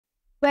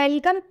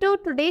Welcome to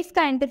today's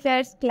current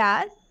affairs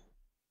class.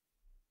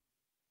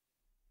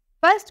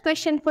 First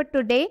question for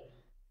today.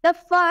 The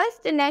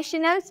first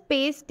National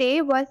Space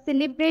Day was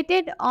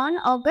celebrated on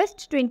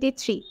August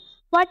 23.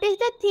 What is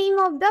the theme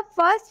of the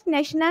first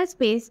National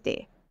Space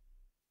Day?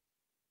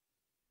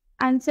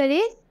 Answer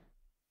is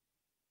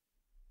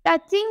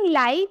Touching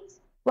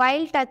Lives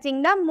While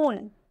Touching the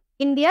Moon,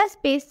 India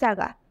Space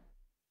Saga.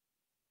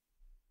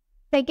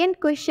 Second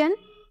question.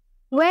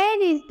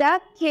 Where is the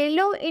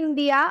Khelo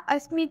India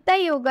Asmita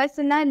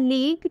Yogasana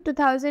League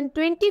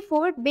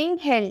 2024 being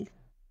held?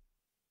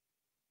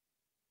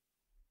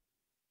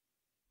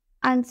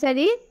 Answer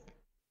is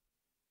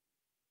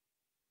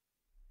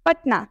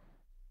Patna.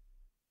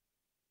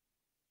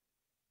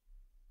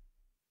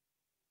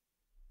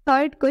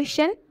 Third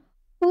question.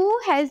 Who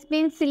has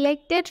been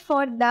selected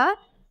for the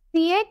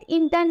TET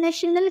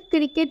International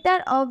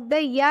Cricketer of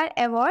the Year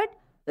Award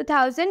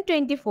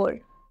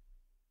 2024?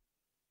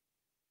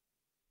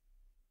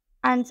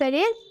 Answer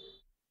is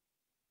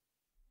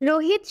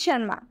Rohit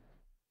Sharma.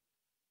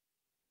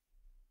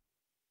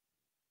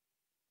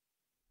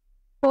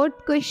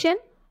 Fourth question.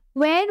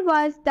 Where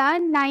was the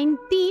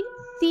 19th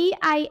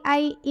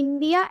CII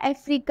India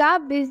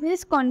Africa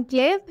Business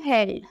Conclave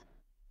held?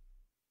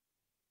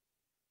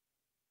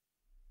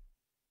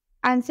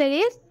 Answer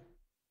is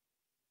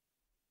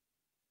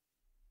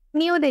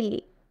New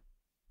Delhi.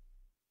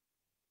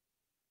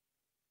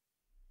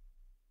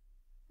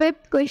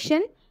 Fifth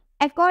question.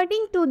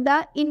 According to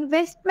the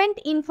Investment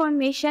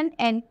Information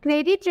and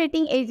Credit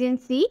Rating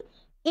Agency,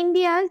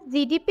 India's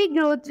GDP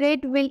growth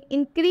rate will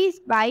increase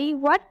by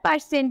what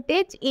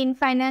percentage in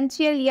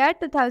financial year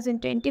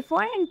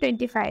 2024 and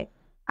 25?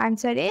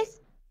 Answer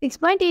is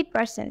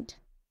 6.8%.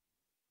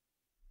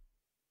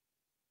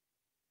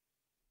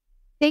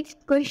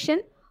 Sixth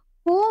question.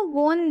 Who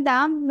won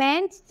the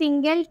men's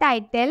single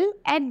title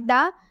at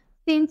the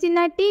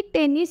Cincinnati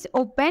Tennis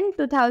Open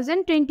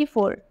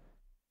 2024?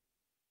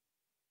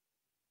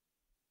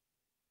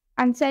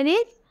 Answer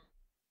is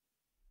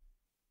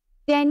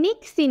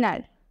Yannick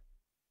Sinner.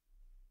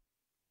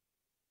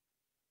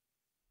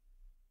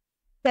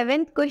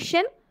 Seventh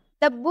question.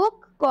 The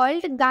book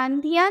called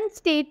Gandhian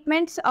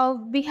Statements of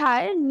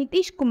Bihar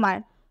Nitish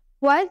Kumar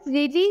was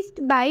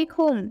released by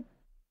whom?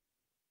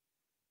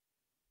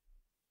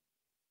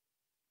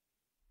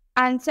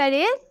 Answer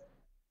is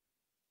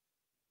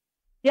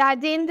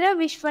Rajendra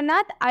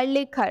Vishwanath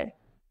Arlekhar.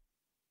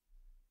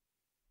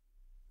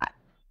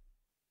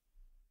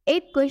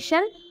 Eighth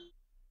question.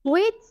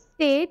 Which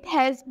state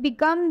has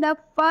become the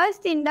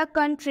first in the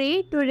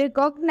country to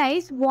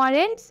recognize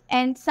warrants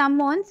and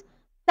summons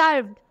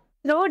served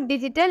through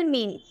digital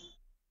means?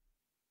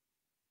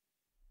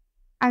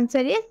 Answer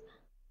is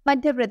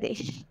Madhya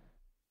Pradesh.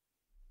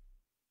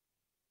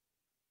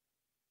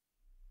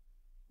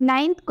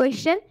 Ninth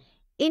question.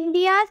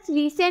 India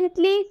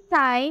recently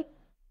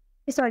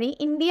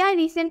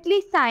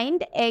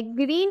signed a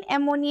green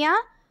ammonia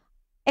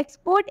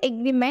export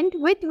agreement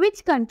with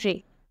which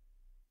country?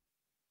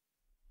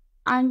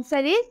 Answer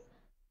is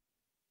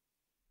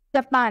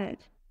Japan.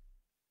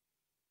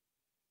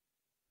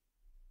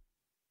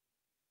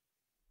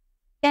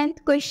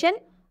 10th question.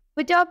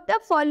 Which of the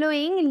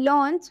following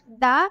launched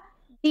the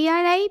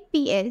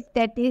DRIPS,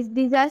 that is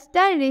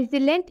Disaster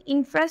Resilient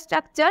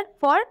Infrastructure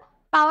for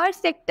Power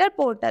Sector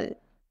portal?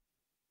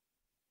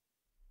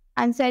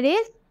 Answer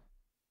is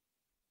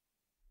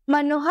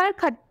Manohar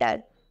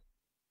Khattar.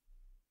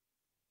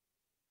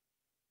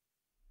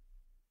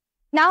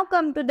 Now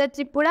come to the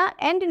Tripura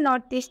and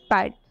Northeast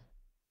part.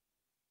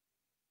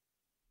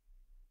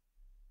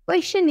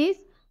 Question is,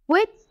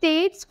 which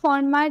state's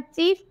former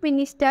Chief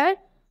Minister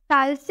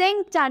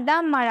Salseng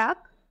Chada Marak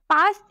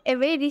passed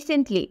away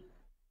recently?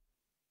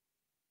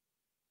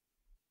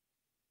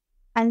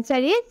 Answer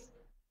is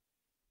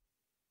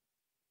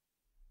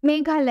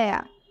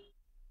Meghalaya.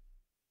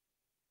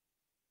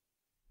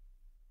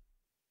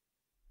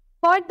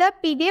 For the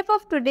PDF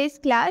of today's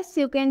class,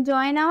 you can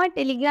join our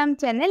Telegram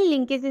channel.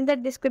 Link is in the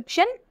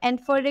description.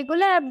 And for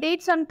regular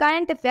updates on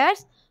current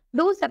affairs,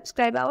 do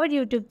subscribe our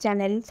YouTube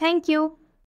channel. Thank you.